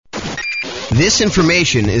This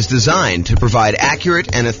information is designed to provide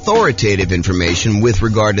accurate and authoritative information with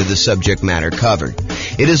regard to the subject matter covered.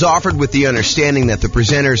 It is offered with the understanding that the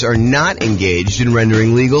presenters are not engaged in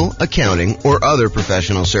rendering legal, accounting, or other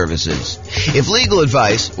professional services. If legal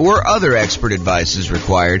advice or other expert advice is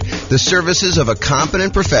required, the services of a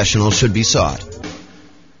competent professional should be sought.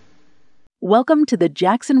 Welcome to the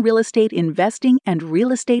Jackson Real Estate Investing and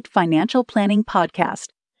Real Estate Financial Planning Podcast.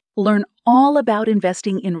 Learn all about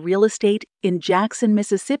investing in real estate in Jackson,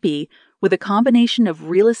 Mississippi, with a combination of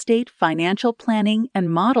real estate financial planning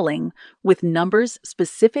and modeling with numbers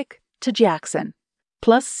specific to Jackson,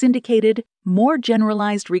 plus syndicated, more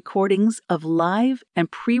generalized recordings of live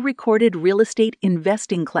and pre-recorded real estate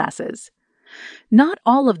investing classes. Not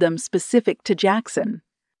all of them specific to Jackson.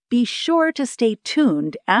 Be sure to stay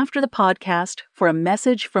tuned after the podcast for a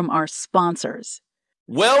message from our sponsors.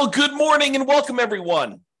 Well, good morning and welcome,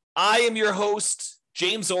 everyone. I am your host,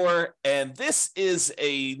 James Orr, and this is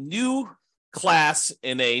a new class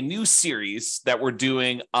in a new series that we're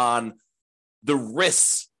doing on the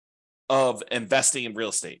risks of investing in real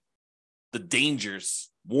estate, the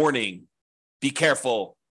dangers, warning, be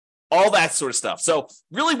careful, all that sort of stuff. So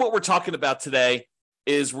really what we're talking about today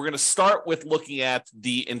is we're going to start with looking at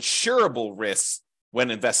the insurable risks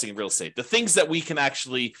when investing in real estate, the things that we can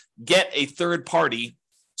actually get a third party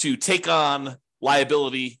to take on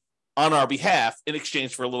liability on our behalf in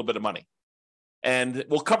exchange for a little bit of money. And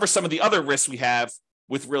we'll cover some of the other risks we have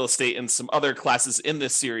with real estate in some other classes in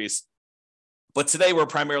this series. But today we're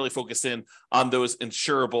primarily focused in on those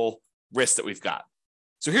insurable risks that we've got.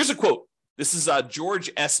 So here's a quote. This is George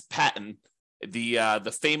S. Patton,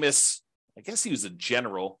 the famous, I guess he was a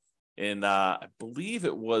general in, I believe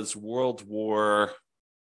it was World War,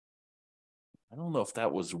 I don't know if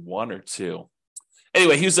that was 1 or 2.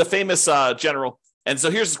 Anyway, he was a famous general. And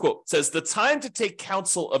so here's the quote. It says, "The time to take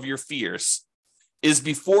counsel of your fears is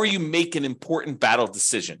before you make an important battle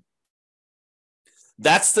decision.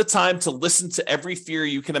 That's the time to listen to every fear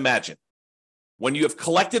you can imagine. When you have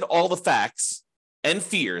collected all the facts and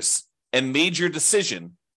fears and made your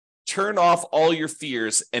decision, turn off all your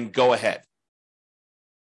fears and go ahead."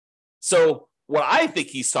 So what I think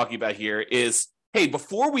he's talking about here is, hey,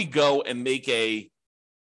 before we go and make a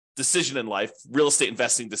decision in life, real estate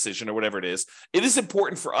investing decision or whatever it is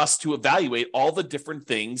important for us to evaluate all the different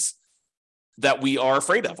things that we are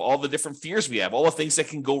afraid of, all the different fears we have, all the things that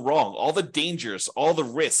can go wrong, all the dangers, all the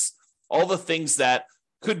risks, all the things that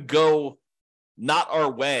could go not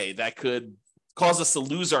our way, that could cause us to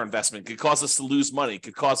lose our investment, could cause us to lose money,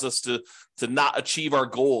 could cause us to not achieve our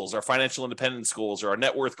goals, our financial independence goals, or our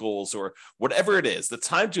net worth goals, or whatever it is. The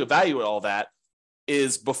time to evaluate all that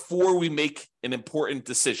is before we make an important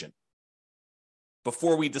decision,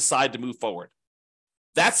 before we decide to move forward.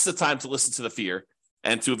 That's the time to listen to the fear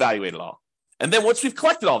and to evaluate it all. And then once we've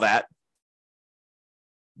collected all that,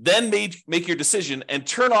 then make your decision and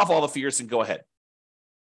turn off all the fears and go ahead.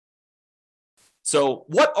 So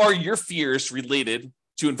what are your fears related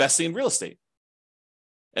to investing in real estate?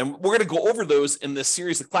 And we're going to go over those in this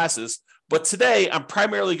series of classes. But today, I'm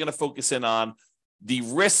primarily going to focus in on the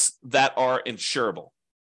risks that are insurable,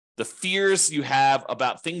 the fears you have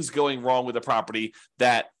about things going wrong with a property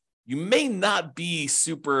that you may not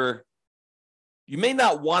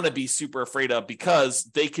want to be super afraid of because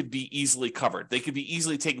they could be easily covered. They could be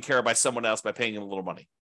easily taken care of by someone else by paying them a little money.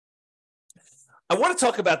 I want to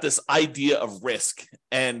talk about this idea of risk,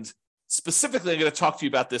 and specifically, I'm going to talk to you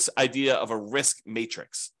about this idea of a risk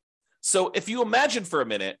matrix. So if you imagine for a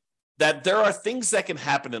minute that there are things that can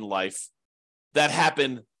happen in life that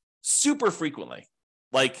happen super frequently,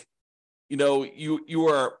 like, you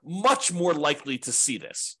are much more likely to see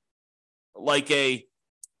this, like an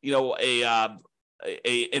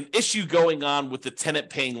issue going on with the tenant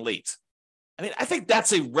paying late. I mean, I think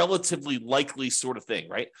that's a relatively likely sort of thing,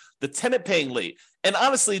 right? The tenant paying late. And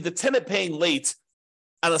honestly, the tenant paying late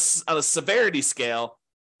on a severity scale,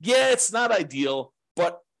 yeah, it's not ideal,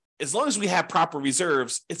 but as long as we have proper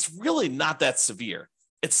reserves, it's really not that severe.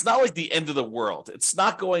 It's not like the end of the world. It's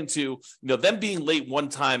not going to, them being late one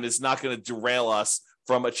time is not going to derail us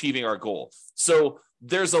from achieving our goal. So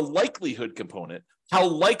there's a likelihood component,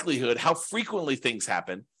 how frequently things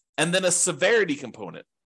happen, and then a severity component,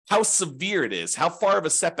 how severe it is, how far of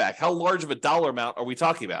a setback, how large of a dollar amount are we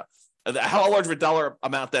talking about, how large of a dollar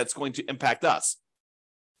amount that's going to impact us.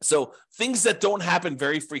 So things that don't happen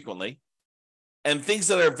very frequently and things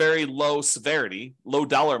that are very low severity, low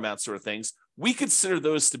dollar amount sort of things, we consider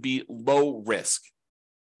those to be low risk.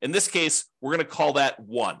 In this case, we're going to call that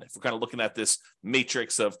 1. If we're kind of looking at this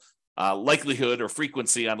matrix of likelihood or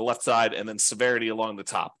frequency on the left side and then severity along the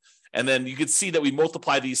top. And then you can see that we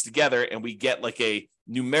multiply these together and we get like a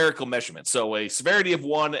numerical measurement. So a severity of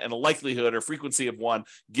 1 and a likelihood or frequency of 1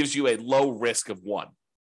 gives you a low risk of 1.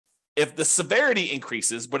 If the severity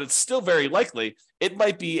increases, but it's still very likely, it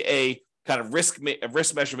might be a kind of risk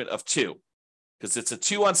measurement of 2, because it's a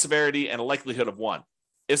 2 on severity and a likelihood of 1.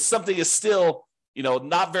 If something is still,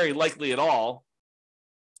 not very likely at all,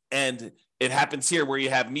 and it happens here where you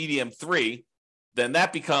have medium 3, then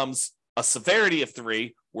that becomes a severity of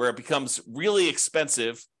 3, where it becomes really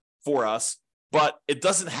expensive for us, but it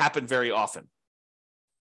doesn't happen very often.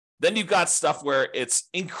 Then you've got stuff where it's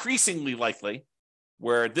increasingly likely,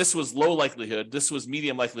 where this was low likelihood, this was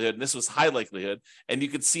medium likelihood, and this was high likelihood, and you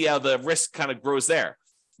can see how the risk kind of grows there.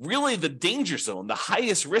 Really, the danger zone, the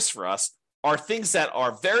highest risk for us, are things that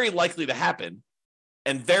are very likely to happen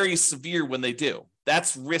and very severe when they do.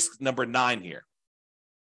 That's risk number 9 here.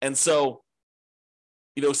 And so,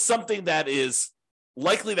 something that is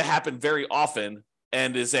likely to happen very often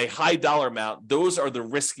and is a high dollar amount, those are the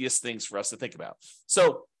riskiest things for us to think about.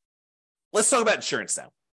 So let's talk about insurance now.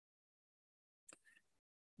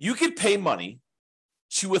 You could pay money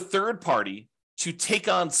to a third party to take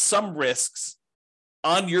on some risks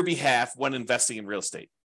on your behalf when investing in real estate.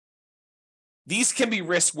 These can be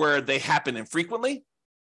risks where they happen infrequently,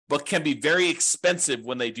 but can be very expensive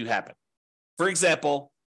when they do happen. For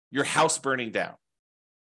example, your house burning down.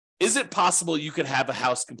 Is it possible you could have a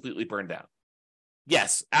house completely burned down?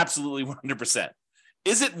 Yes, absolutely 100%.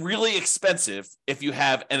 Is it really expensive if you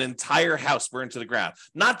have an entire house burned to the ground?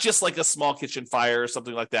 Not just like a small kitchen fire or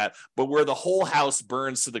something like that, but where the whole house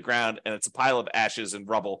burns to the ground and it's a pile of ashes and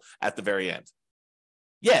rubble at the very end.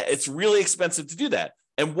 Yeah, it's really expensive to do that.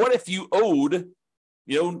 And what if you owed,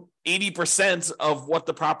 80% of what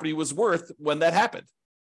the property was worth when that happened?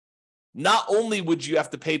 Not only would you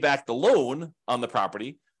have to pay back the loan on the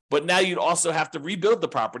property, but now you'd also have to rebuild the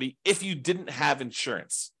property if you didn't have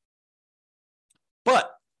insurance.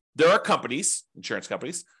 But there are companies, insurance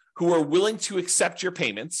companies, who are willing to accept your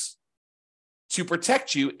payments to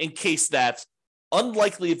protect you in case that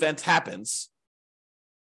unlikely event happens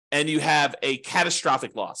and you have a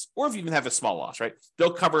catastrophic loss, or if you even have a small loss, right?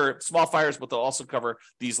 They'll cover small fires, but they'll also cover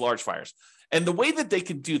these large fires. And the way that they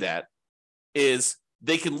can do that is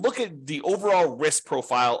they can look at the overall risk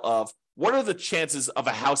profile of what are the chances of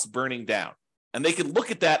a house burning down. And they can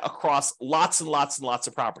look at that across lots and lots and lots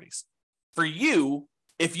of properties. For you,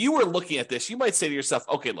 if you were looking at this, you might say to yourself,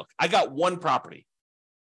 okay, look, I got one property.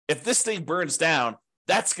 If this thing burns down,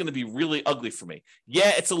 that's going to be really ugly for me.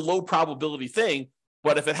 Yeah, it's a low probability thing,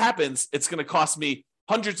 but if it happens, it's going to cost me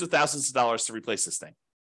hundreds of thousands of dollars to replace this thing.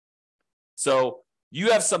 So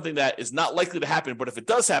you have something that is not likely to happen, but if it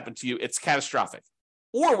does happen to you, it's catastrophic.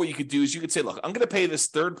 Or what you could do is you could say, look, I'm going to pay this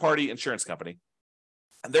third-party insurance company,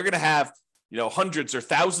 and they're going to have, hundreds or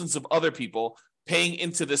thousands of other people paying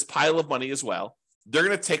into this pile of money as well. They're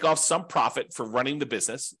going to take off some profit for running the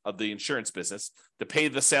business of the insurance business, to pay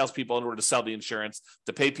the salespeople in order to sell the insurance,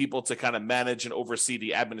 to pay people to kind of manage and oversee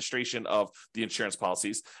the administration of the insurance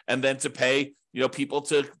policies, and then to pay, people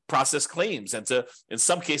to process claims and to, in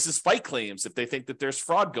some cases, fight claims if they think that there's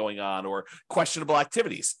fraud going on or questionable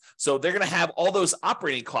activities. So they're going to have all those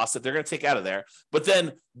operating costs that they're going to take out of there. But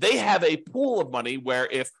then they have a pool of money where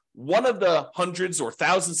if one of the hundreds or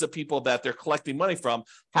thousands of people that they're collecting money from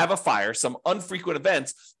have a fire, some infrequent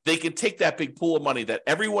events, they can take that big pool of money that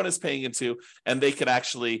everyone is paying into, and they could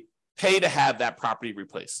actually pay to have that property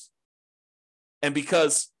replaced. And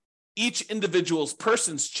because each individual's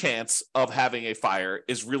person's chance of having a fire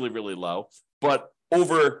is really, really low, but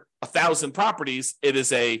over 1,000 properties, it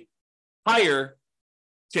is a higher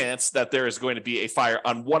chance that there is going to be a fire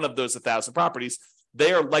on one of those 1,000 properties,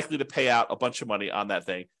 they are likely to pay out a bunch of money on that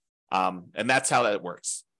thing. And that's how that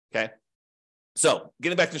works. Okay. So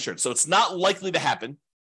getting back to insurance. So it's not likely to happen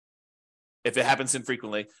if it happens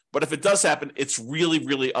infrequently, but if it does happen, it's really,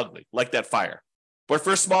 really ugly, like that fire. But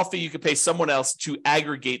for a small fee, you can pay someone else to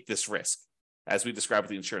aggregate this risk, as we described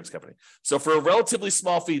with the insurance company. So for a relatively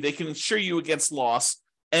small fee, they can insure you against loss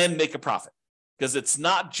and make a profit, because it's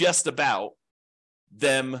not just about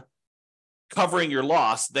them covering your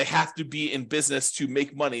loss. They have to be in business to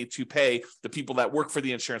make money to pay the people that work for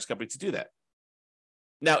the insurance company to do that.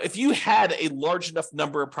 Now, if you had a large enough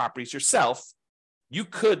number of properties yourself, you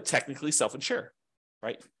could technically self-insure,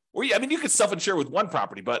 right? Or you could self-insure with one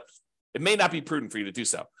property, but it may not be prudent for you to do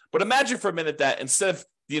so. But imagine for a minute that instead of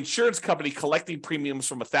the insurance company collecting premiums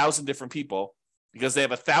from 1,000 different people, because they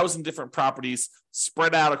have 1,000 different properties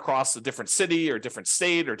spread out across a different city or different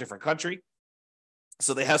state or different country,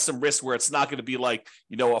 so they have some risk where it's not going to be like,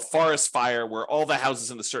 a forest fire where all the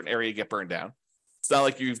houses in a certain area get burned down. It's not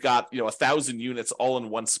like you've got 1,000 units all in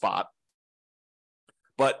one spot.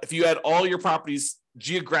 But if you had all your properties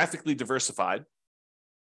geographically diversified,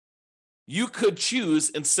 you could choose,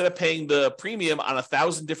 instead of paying the premium on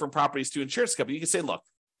 1,000 different properties to insurance company, you can say, look,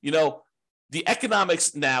 the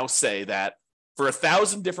economics now say that for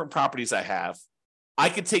 1,000 different properties I have, I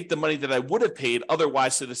could take the money that I would have paid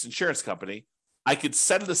otherwise to this insurance company. I could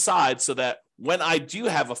set it aside so that when I do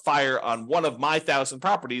have a fire on one of my 1,000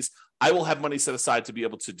 properties, I will have money set aside to be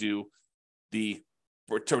able to do to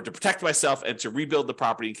protect myself and to rebuild the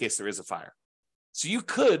property in case there is a fire. So you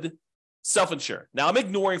could self-insure. Now, I'm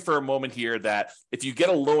ignoring for a moment here that if you get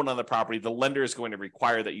a loan on the property, the lender is going to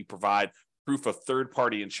require that you provide proof of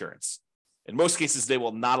third-party insurance. In most cases, they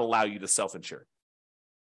will not allow you to self-insure.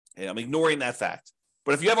 And I'm ignoring that fact.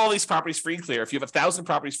 But if you have all these properties free and clear, if you have 1,000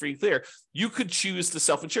 properties free and clear, you could choose to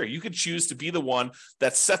self-insure. You could choose to be the one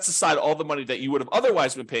that sets aside all the money that you would have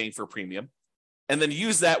otherwise been paying for a premium, and then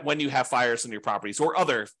use that when you have fires in your properties or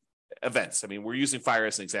other events. I mean, we're using fire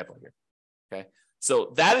as an example here. Okay.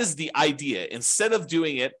 So that is the idea. Instead of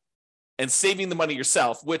doing it and saving the money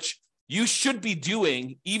yourself, which you should be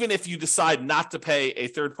doing even if you decide not to pay a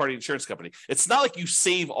third-party insurance company. It's not like you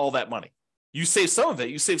save all that money. You save some of it.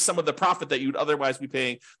 You save some of the profit that you'd otherwise be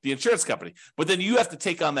paying the insurance company. But then you have to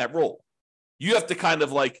take on that role. You have to kind of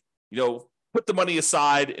put the money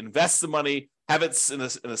aside, invest the money, have it in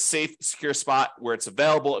a safe, secure spot where it's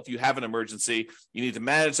available. If you have an emergency, you need to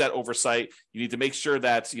manage that oversight. You need to make sure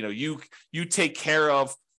that you take care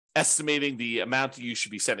of estimating the amount you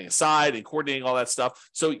should be setting aside and coordinating all that stuff.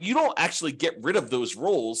 So you don't actually get rid of those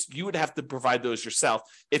roles. You would have to provide those yourself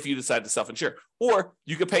if you decide to self-insure. Or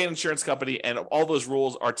you could pay an insurance company and all those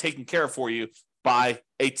roles are taken care of for you by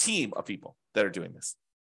a team of people that are doing this.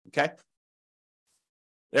 Okay?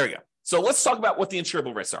 There we go. So let's talk about what the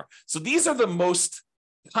insurable risks are. So these are the most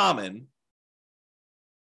common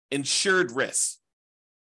insured risks.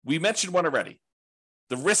 We mentioned one already,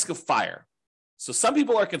 the risk of fire. So some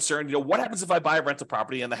people are concerned, what happens if I buy a rental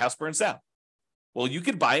property and the house burns down? Well, you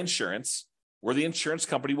could buy insurance where the insurance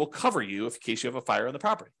company will cover you in case you have a fire on the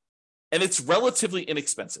property. And it's relatively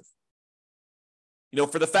inexpensive.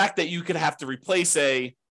 For the fact that you could have to replace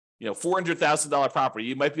a $400,000 property,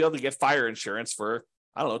 you might be able to get fire insurance for,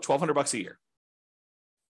 $1,200 a year.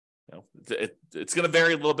 It's going to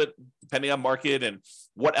vary a little bit depending on market and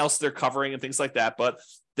what else they're covering and things like that. But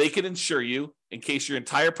they can insure you in case your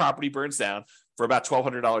entire property burns down for about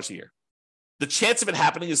 $1,200 a year. The chance of it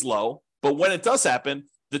happening is low, but when it does happen,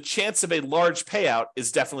 the chance of a large payout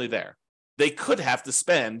is definitely there. They could have to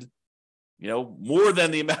spend, more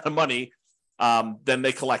than the amount of money than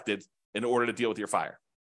they collected in order to deal with your fire.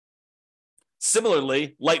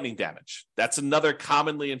 Similarly, lightning damage. That's another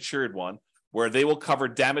commonly insured one where they will cover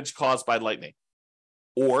damage caused by lightning.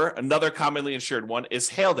 Or another commonly insured one is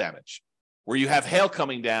hail damage, where you have hail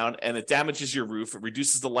coming down and it damages your roof, it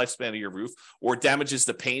reduces the lifespan of your roof, or damages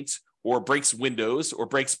the paint, or breaks windows, or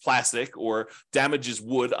breaks plastic, or damages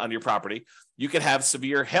wood on your property. You can have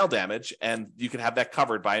severe hail damage, and you can have that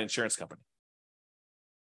covered by an insurance company.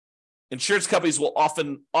 Insurance companies will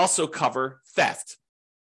often also cover theft.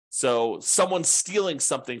 So someone stealing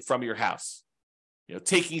something from your house,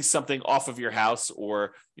 taking something off of your house,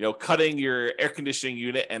 or, cutting your air conditioning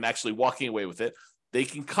unit and actually walking away with it. They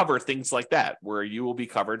can cover things like that where you will be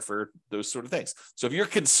covered for those sort of things. So if you're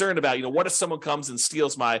concerned about, what if someone comes and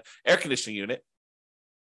steals my air conditioning unit,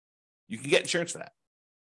 you can get insurance for that.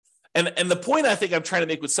 And the point I think I'm trying to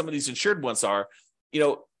make with some of these insured ones are,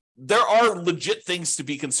 there are legit things to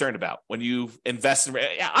be concerned about when you invest in,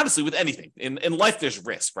 honestly, with anything. In life, there's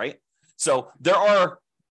risk, right? So there are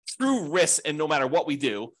true risks, and no matter what we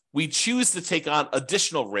do, we choose to take on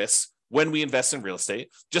additional risks when we invest in real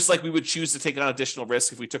estate, just like we would choose to take on additional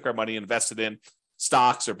risk if we took our money and invested in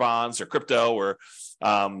stocks or bonds or crypto or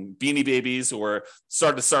Beanie Babies, or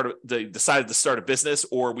decided to start a business,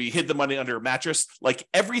 or we hid the money under a mattress. Like,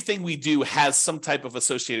 everything we do has some type of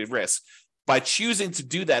associated risk. By choosing to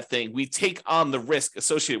do that thing, we take on the risk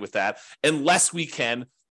associated with that, unless we can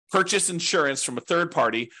purchase insurance from a third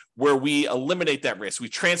party where we eliminate that risk. We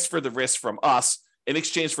transfer the risk from us in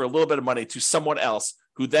exchange for a little bit of money to someone else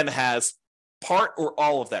who then has part or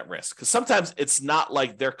all of that risk. Because sometimes it's not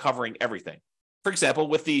like they're covering everything. For example,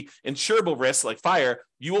 with the insurable risks like fire,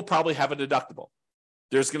 you will probably have a deductible.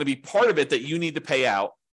 There's going to be part of it that you need to pay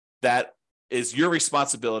out that is your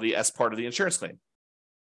responsibility as part of the insurance claim.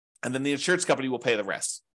 And then the insurance company will pay the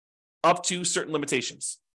rest up to certain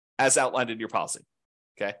limitations as outlined in your policy.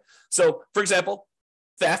 Okay. So, for example,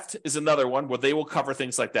 theft is another one where they will cover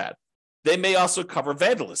things like that. They may also cover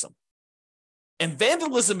vandalism. And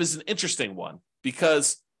vandalism is an interesting one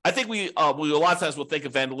because I think we a lot of times we'll think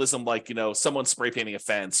of vandalism like, someone spray painting a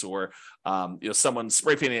fence or, someone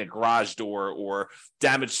spray painting a garage door or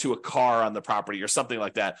damage to a car on the property or something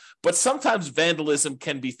like that. But sometimes vandalism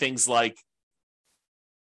can be things like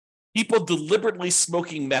people deliberately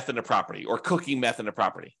smoking meth in a property or cooking meth in a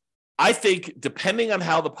property. I think depending on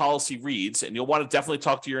how the policy reads, and you'll want to definitely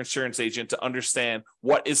talk to your insurance agent to understand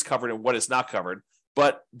what is covered and what is not covered,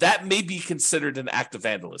 but that may be considered an act of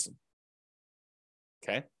vandalism.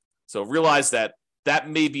 Okay, so realize that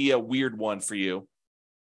may be a weird one for you,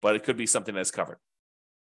 but it could be something that's covered.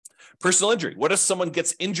 Personal injury. What if someone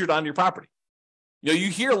gets injured on your property? You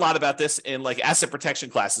hear a lot about this in like asset protection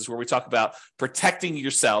classes where we talk about protecting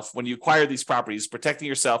yourself when you acquire these properties, protecting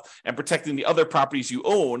yourself and protecting the other properties you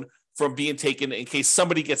own from being taken in case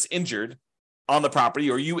somebody gets injured on the property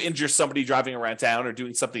or you injure somebody driving around town or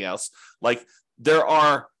doing something else. Like there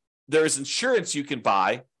is insurance you can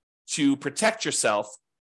buy to protect yourself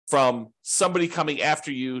from somebody coming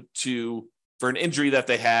after you for an injury that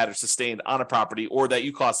they had or sustained on a property or that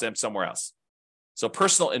you caused them somewhere else. So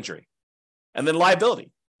personal injury. And then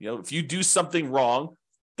liability. If you do something wrong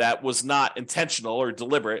that was not intentional or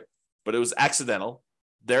deliberate, but it was accidental,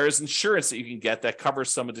 there is insurance that you can get that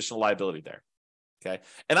covers some additional liability there. Okay.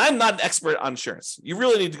 And I'm not an expert on insurance. You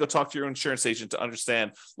really need to go talk to your insurance agent to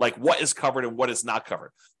understand like what is covered and what is not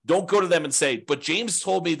covered. Don't go to them and say, but James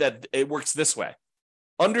told me that it works this way.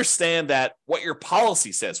 Understand that what your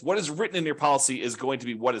policy says, what is written in your policy is going to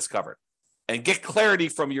be what is covered. And get clarity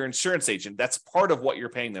from your insurance agent. That's part of what you're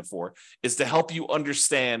paying them for, is to help you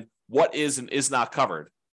understand what is and is not covered.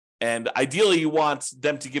 And ideally, you want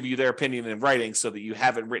them to give you their opinion in writing so that you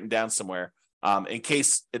have it written down somewhere in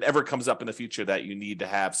case it ever comes up in the future that you need to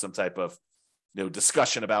have some type of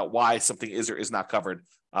discussion about why something is or is not covered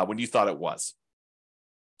when you thought it was.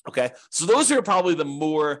 Okay, so those are probably the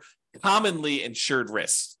more commonly insured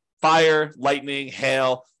risks: fire, lightning,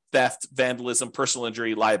 hail, theft, vandalism, personal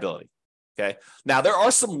injury, liability. Okay, now there are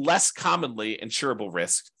some less commonly insurable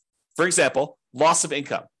risks. For example, loss of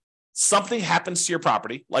income. Something happens to your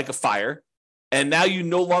property, like a fire, and now you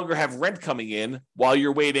no longer have rent coming in while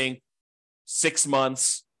you're waiting 6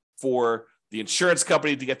 months for the insurance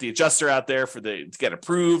company to get the adjuster out there to get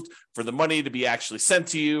approved, for the money to be actually sent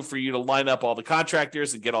to you, for you to line up all the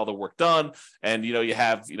contractors and get all the work done. And, you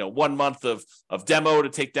have, 1 month of demo to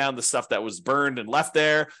take down the stuff that was burned and left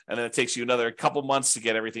there. And then it takes you another couple months to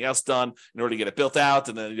get everything else done in order to get it built out.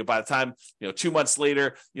 And then by the time, 2 months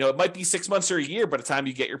later, it might be 6 months or a year by the time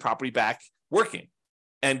you get your property back working.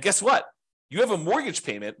 And guess what? You have a mortgage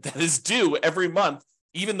payment that is due every month,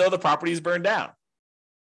 even though the property is burned down.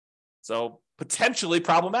 So potentially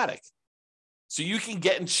problematic. So you can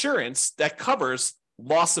get insurance that covers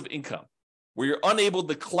loss of income, where you're unable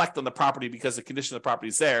to collect on the property because the condition of the property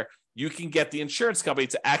is there. You can get the insurance company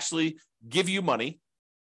to actually give you money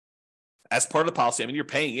as part of the policy. I mean, you're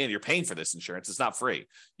paying for this insurance. It's not free.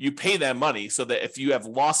 You pay them money so that if you have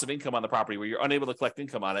loss of income on the property where you're unable to collect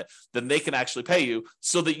income on it, then they can actually pay you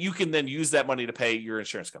so that you can then use that money to pay your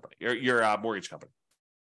insurance company, your mortgage company,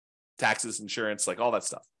 taxes, insurance, like all that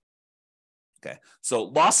stuff. Okay, so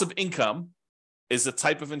loss of income is a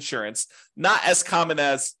type of insurance, not as common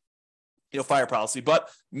as fire policy,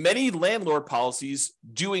 but many landlord policies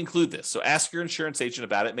do include this. So ask your insurance agent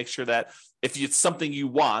about it. Make sure that if it's something you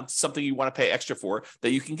want to pay extra for,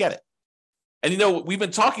 that you can get it. And we've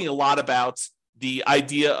been talking a lot about the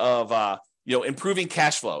idea of improving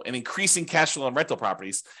cash flow and increasing cash flow on rental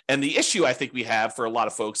properties. And the issue I think we have for a lot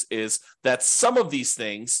of folks is that some of these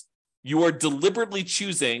things you are deliberately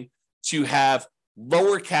choosing to have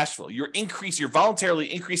lower cash flow. You're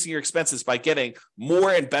voluntarily increasing your expenses by getting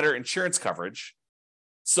more and better insurance coverage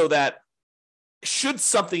so that should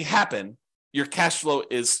something happen, your cash flow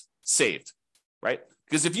is saved, right?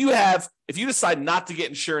 Because if you decide not to get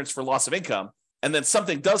insurance for loss of income and then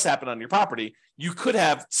something does happen on your property, you could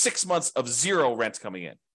have 6 months of zero rent coming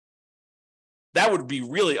in. That would be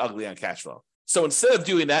really ugly on cash flow. So instead of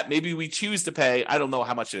doing that, maybe we choose to pay, I don't know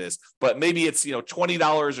how much it is, but maybe it's $20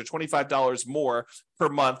 or $25 more per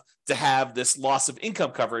month to have this loss of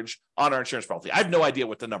income coverage on our insurance policy. I have no idea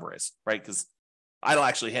what the number is, right? Because I don't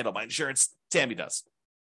actually handle my insurance. Tammy does.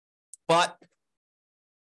 But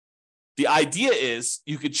the idea is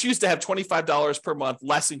you could choose to have $25 per month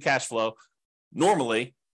less in cash flow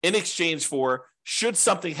normally in exchange for, should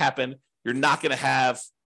something happen, you're not going to have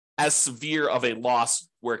as severe of a loss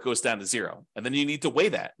where it goes down to zero. And then you need to weigh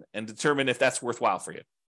that and determine if that's worthwhile for you.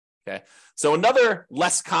 Okay. So another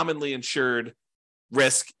less commonly insured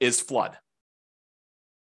risk is flood.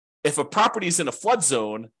 If a property is in a flood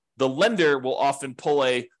zone, the lender will often pull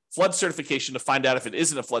a flood certification to find out if it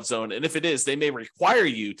isn't a flood zone. And if it is, they may require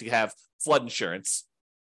you to have flood insurance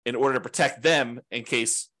in order to protect them in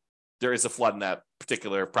case there is a flood in that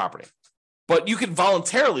particular property. But you can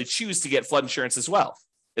voluntarily choose to get flood insurance as well.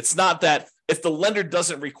 It's not that if the lender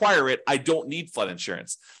doesn't require it, I don't need flood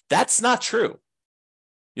insurance. That's not true.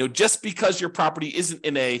 Just because your property isn't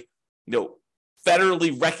in a,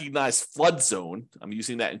 federally recognized flood zone, I'm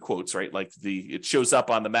using that in quotes, right? Like it shows up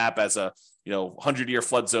on the map as a, 100-year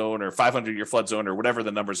flood zone or 500-year flood zone or whatever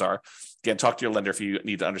the numbers are. Again, talk to your lender if you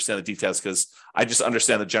need to understand the details, because I just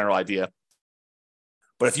understand the general idea.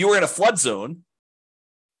 But if you were in a flood zone,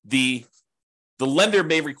 the lender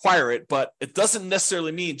may require it, but it doesn't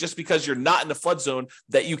necessarily mean just because you're not in the flood zone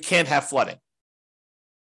that you can't have flooding.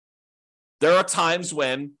 There are times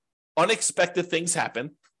when unexpected things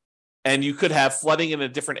happen and you could have flooding in a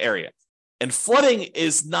different area. And flooding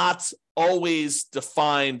is not always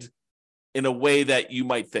defined in a way that you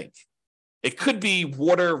might think. It could be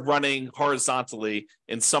water running horizontally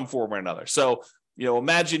in some form or another. So,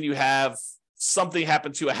 imagine you have something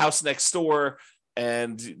happen to a house next door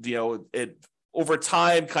and, it over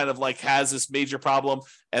time kind of like has this major problem.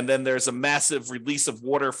 And then there's a massive release of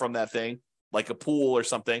water from that thing, like a pool or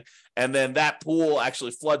something. And then that pool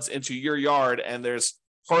actually floods into your yard and there's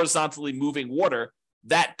horizontally moving water.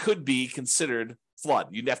 That could be considered flood.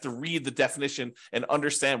 You'd have to read the definition and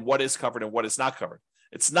understand what is covered and what is not covered.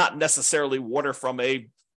 It's not necessarily water from a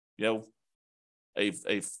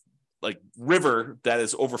river that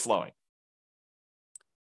is overflowing.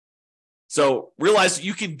 So realize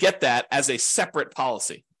you can get that as a separate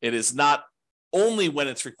policy. It is not only when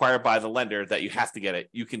it's required by the lender that you have to get it.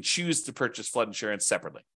 You can choose to purchase flood insurance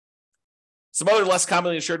separately. Some other less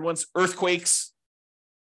commonly insured ones, earthquakes.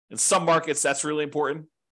 In some markets, that's really important.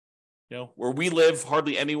 Where we live,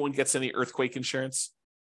 hardly anyone gets any earthquake insurance.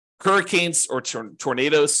 Hurricanes or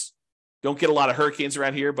tornadoes. Don't get a lot of hurricanes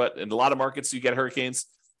around here, but in a lot of markets, you get hurricanes.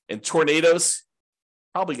 And tornadoes,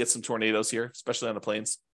 probably get some tornadoes here, especially on the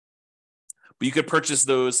plains. But you could purchase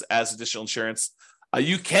those as additional insurance.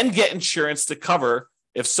 You can get insurance to cover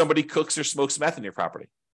if somebody cooks or smokes meth in your property.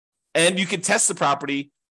 And you can test the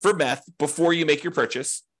property for meth before you make your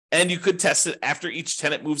purchase. And you could test it after each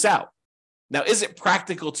tenant moves out. Now, is it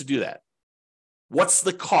practical to do that? What's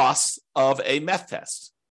the cost of a meth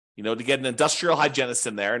test? To get an industrial hygienist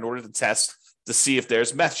in there in order to test to see if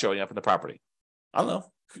there's meth showing up in the property. I don't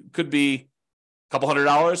know. Could be a couple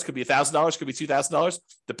 $100, could be $1,000, could be $2,000.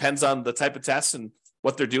 Depends on the type of test and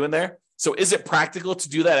what they're doing there. So is it practical to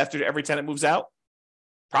do that after every tenant moves out?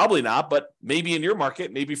 Probably not, but maybe in your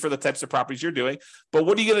market, maybe for the types of properties you're doing. But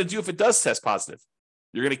what are you going to do if it does test positive?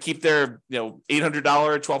 You're going to keep their, $800,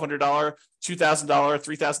 $1,200, $2,000,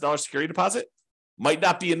 $3,000 security deposit? Might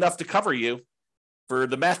not be enough to cover you for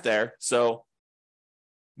the meth there. So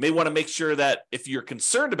may want to make sure that if you're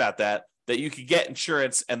concerned about that you can get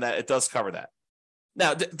insurance and that it does cover that.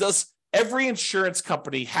 Now, does every insurance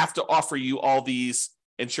company have to offer you all these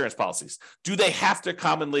insurance policies? Do they have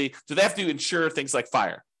to insure things like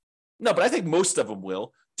fire? No, but I think most of them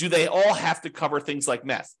will. Do they all have to cover things like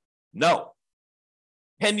meth? No.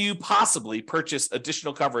 Can you possibly purchase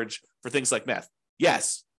additional coverage for things like meth?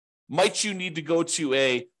 Yes. Might you need to go to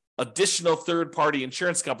a additional third-party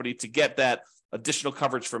insurance company to get that additional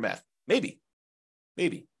coverage for meth? Maybe.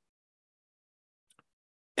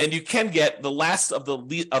 And you can get the last of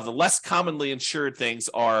the less commonly insured things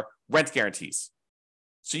are rent guarantees.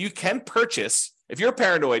 So you can purchase, if you're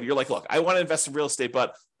paranoid, you're like, look, I want to invest in real estate,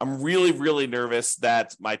 but I'm really, really nervous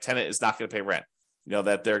that my tenant is not going to pay rent.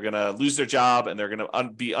 That they're going to lose their job and they're going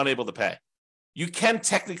to be unable to pay. You can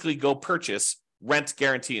technically go purchase rent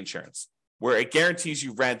guarantee insurance, where it guarantees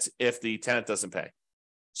you rent if the tenant doesn't pay.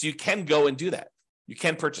 So you can go and do that. You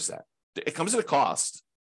can purchase that. It comes at a cost.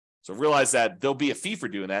 So realize that there'll be a fee for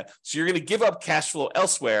doing that. So you're going to give up cash flow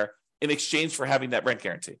elsewhere in exchange for having that rent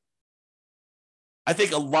guarantee. I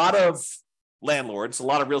think a lot of landlords, a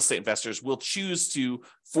lot of real estate investors will choose to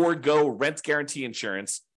forego rent guarantee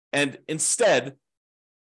insurance and instead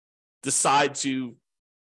decide to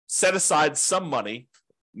set aside some money,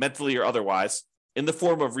 mentally or otherwise, in the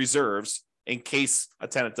form of reserves in case a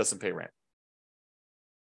tenant doesn't pay rent.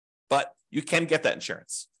 But you can get that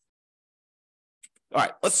insurance. All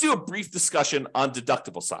right, let's do a brief discussion on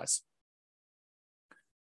deductible size.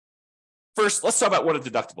 First, let's talk about what a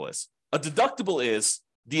deductible is. A deductible is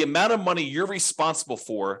the amount of money you're responsible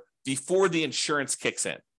for before the insurance kicks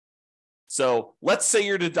in. So let's say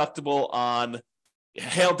your deductible on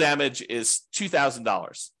hail damage is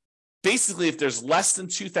 $2,000. Basically, if there's less than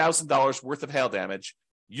 $2,000 worth of hail damage,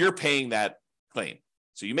 you're paying that claim.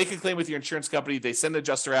 So you make a claim with your insurance company, they send an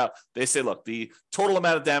adjuster out, they say, look, the total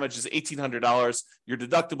amount of damage is $1,800, your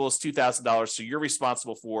deductible is $2,000, so you're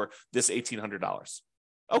responsible for this $1,800.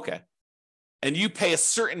 Okay. And you pay a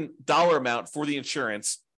certain dollar amount for the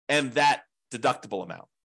insurance and that deductible amount.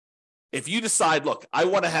 If you decide, look, I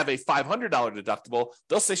want to have a $500 deductible,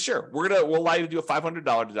 they'll say, sure, we'll allow you to do a $500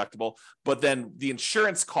 deductible, but then the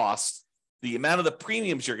insurance cost, the amount of the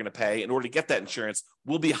premiums you're going to pay in order to get that insurance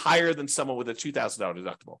will be higher than someone with a $2,000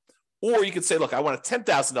 deductible. Or you could say, look, I want a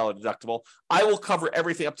 $10,000 deductible. I will cover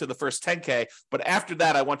everything up to the first $10K, but after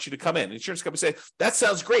that, I want you to come in. The insurance company say, that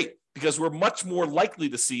sounds great because we're much more likely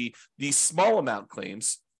to see these small amount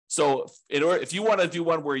claims. So if you want to do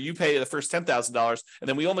one where you pay the first $10,000 and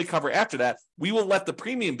then we only cover after that, we will let the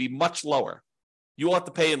premium be much lower. You will have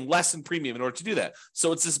to pay in less in premium in order to do that.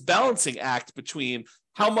 So it's this balancing act between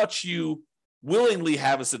how much you willingly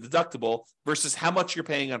have as a deductible versus how much you're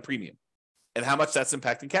paying on premium and how much that's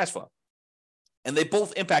impacting cash flow. And they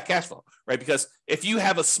both impact cash flow, right? Because if you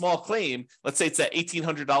have a small claim, let's say it's that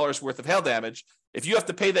 $1,800 worth of hail damage, if you have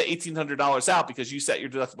to pay that $1,800 out because you set your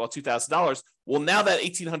deductible at $2,000, well, now that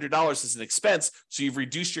 $1,800 is an expense, so you've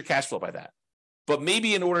reduced your cash flow by that. But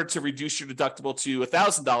maybe in order to reduce your deductible to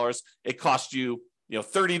 $1,000, it costs you,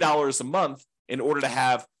 $30 a month in order to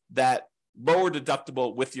have that lower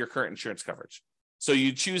deductible with your current insurance coverage. So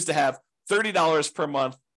you choose to have $30 per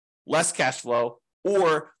month, less cash flow,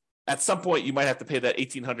 or at some point you might have to pay that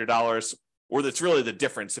 $1,800, or that's really the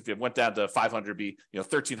difference. If it went down to $500, be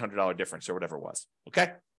 $1,300 difference or whatever it was.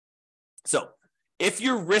 Okay. So if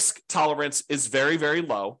your risk tolerance is very, very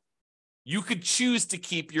low, you could choose to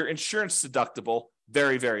keep your insurance deductible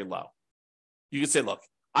very, very low. You could say, look,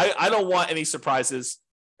 I don't want any surprises.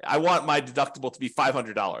 I want my deductible to be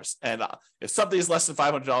 $500. And if something is less than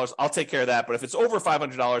 $500, I'll take care of that. But if it's over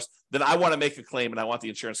 $500, then I want to make a claim and I want the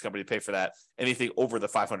insurance company to pay for that, anything over the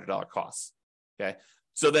 $500 costs. Okay.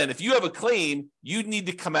 So then if you have a claim, you need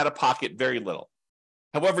to come out of pocket very little.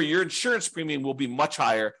 However, your insurance premium will be much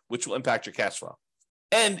higher, which will impact your cash flow.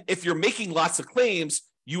 And if you're making lots of claims,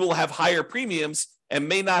 you will have higher premiums and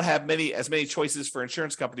may not have as many choices for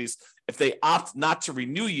insurance companies if they opt not to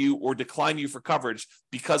renew you or decline you for coverage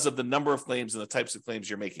because of the number of claims and the types of claims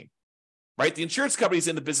you're making, right? The insurance company is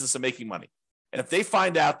in the business of making money. And if they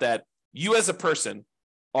find out that you as a person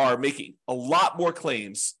are making a lot more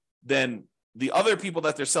claims than the other people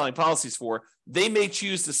that they're selling policies for, they may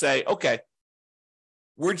choose to say, okay,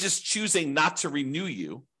 we're just choosing not to renew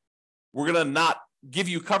you. We're going to not give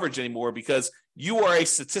you coverage anymore because you are a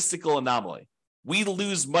statistical anomaly. We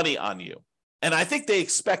lose money on you. And I think they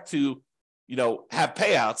expect to, have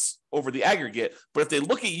payouts over the aggregate. But if they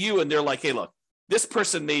look at you and they're like, hey, look, this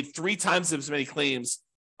person made 3 times as many claims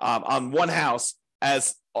on one house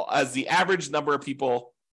as the average number of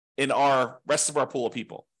people in our rest of our pool of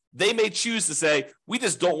people, they may choose to say, we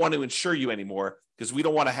just don't want to insure you anymore because we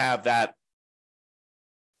don't want to have that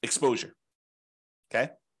exposure.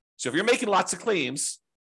 Okay. So if you're making lots of claims,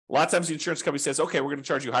 a lot of times the insurance company says, okay, we're going to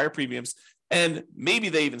charge you higher premiums. And maybe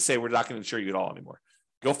they even say, we're not going to insure you at all anymore.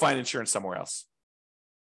 Go find insurance somewhere else.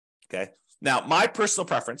 Okay. Now, my personal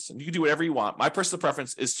preference, and you can do whatever you want, my personal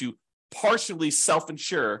preference is to partially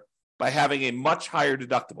self-insure by having a much higher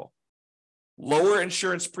deductible, lower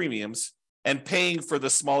insurance premiums, and paying for the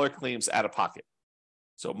smaller claims out of pocket.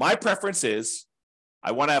 So my preference is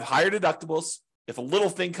I want to have higher deductibles. If a little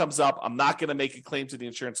thing comes up, I'm not going to make a claim to the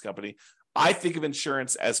insurance company. I think of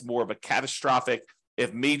insurance as more of a catastrophic.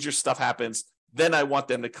 If major stuff happens, then I want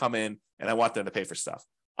them to come in and I want them to pay for stuff.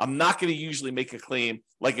 I'm not going to usually make a claim.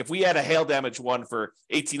 Like if we had a hail damage one for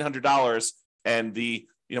 $1,800 and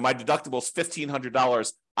my deductible is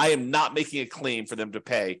 $1,500, I am not making a claim for them to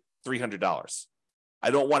pay $300. I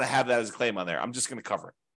don't want to have that as a claim on there. I'm just going to cover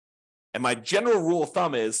it. And my general rule of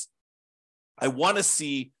thumb is I want to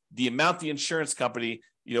see the amount the insurance company,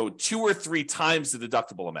 2 or 3 times the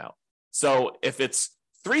deductible amount. So if it's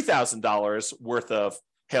 $3,000 worth of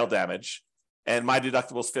hail damage and my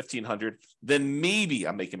deductible is $1,500, then maybe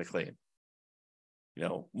I'm making a claim.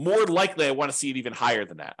 More likely I want to see it even higher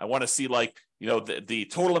than that. I want to see the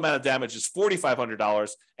total amount of damage is $4,500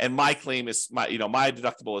 and my claim is my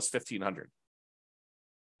deductible is $1,500.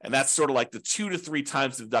 And that's sort of like the 2 to 3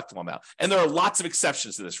 times the deductible amount. And there are lots of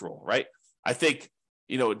exceptions to this rule, right? I think,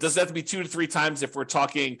 it doesn't have to be 2 to 3 times if we're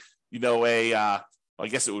talking, I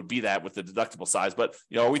guess it would be that with the deductible size, but,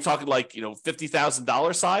 are we talking like,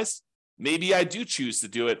 $50,000 size? Maybe I do choose to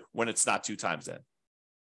do it when it's not 2 times in.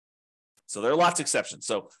 So there are lots of exceptions.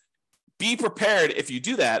 So be prepared if you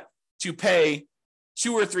do that to pay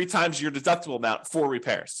 2 or 3 times your deductible amount for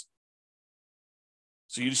repairs.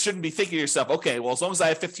 So you shouldn't be thinking to yourself, okay, well, as long as I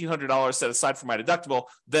have $1,500 set aside for my deductible,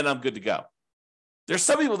 then I'm good to go. There's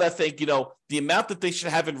some people that think, the amount that they should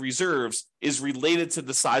have in reserves is related to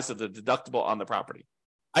the size of the deductible on the property.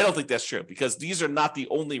 I don't think that's true because these are not the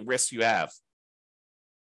only risks you have.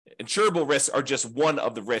 Insurable risks are just one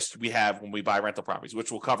of the risks we have when we buy rental properties,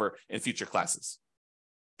 which we'll cover in future classes.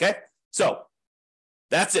 Okay, so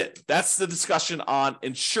that's it. That's the discussion on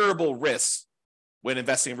insurable risks when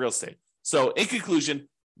investing in real estate. So in conclusion,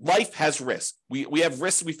 life has risk. We have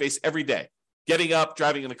risks we face every day. Getting up,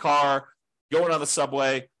 driving in the car, going on the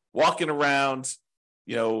subway, walking around,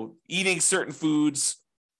 eating certain foods,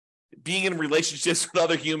 being in relationships with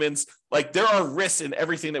other humans. Like there are risks in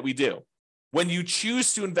everything that we do. When you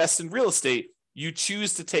choose to invest in real estate, you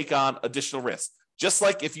choose to take on additional risk. Just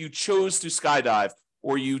like if you chose to skydive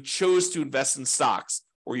or you chose to invest in stocks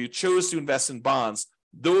or you chose to invest in bonds,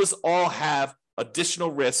 those all have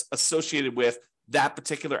additional risks associated with that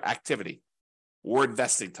particular activity or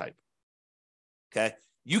investing type. Okay.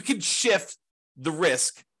 You can shift the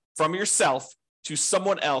risk from yourself to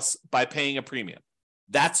someone else by paying a premium.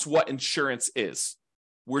 That's what insurance is.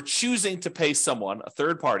 We're choosing to pay someone, a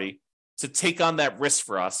third party, to take on that risk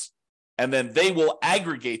for us, and then they will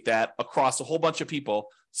aggregate that across a whole bunch of people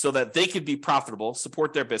so that they can be profitable,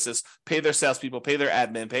 support their business, pay their salespeople, pay their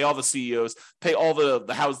admin, pay all the CEOs, pay all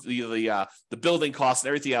the house, the building costs and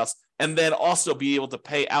everything else, and then also be able to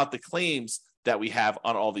pay out the claims that we have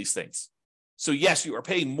on all these things. So yes, you are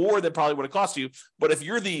paying more than probably what it costs you, but if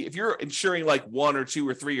you're insuring like 1 or 2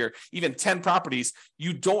 or 3 or even 10 properties,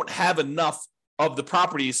 you don't have enough of the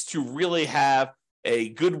properties to really have a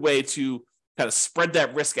good way to kind of spread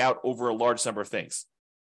that risk out over a large number of things.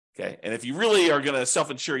 Okay. And if you really are going to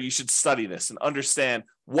self-insure, you should study this and understand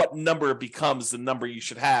what number becomes the number you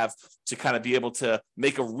should have to kind of be able to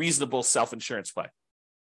make a reasonable self-insurance play.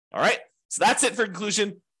 All right. So that's it for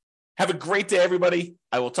conclusion. Have a great day, everybody.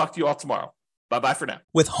 I will talk to you all tomorrow. Bye-bye for now.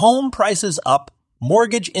 With home prices up,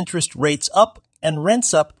 mortgage interest rates up, and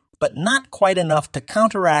rents up, but not quite enough to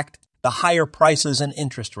counteract the higher prices and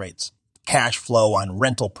interest rates, cash flow on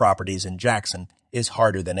rental properties in Jackson is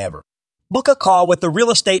harder than ever. Book a call with the Real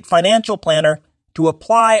Estate Financial Planner to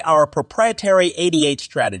apply our proprietary 88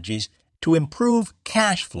 strategies to improve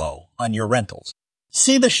cash flow on your rentals.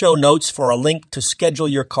 See the show notes for a link to schedule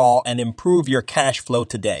your call and improve your cash flow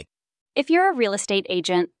today. If you're a real estate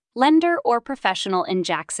agent, lender, or professional in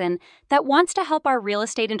Jackson that wants to help our real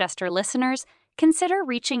estate investor listeners, consider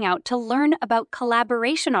reaching out to learn about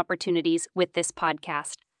collaboration opportunities with this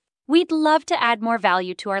podcast. We'd love to add more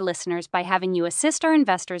value to our listeners by having you assist our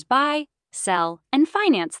investors buy, sell, and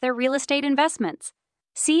finance their real estate investments.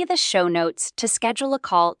 See the show notes to schedule a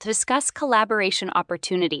call to discuss collaboration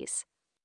opportunities.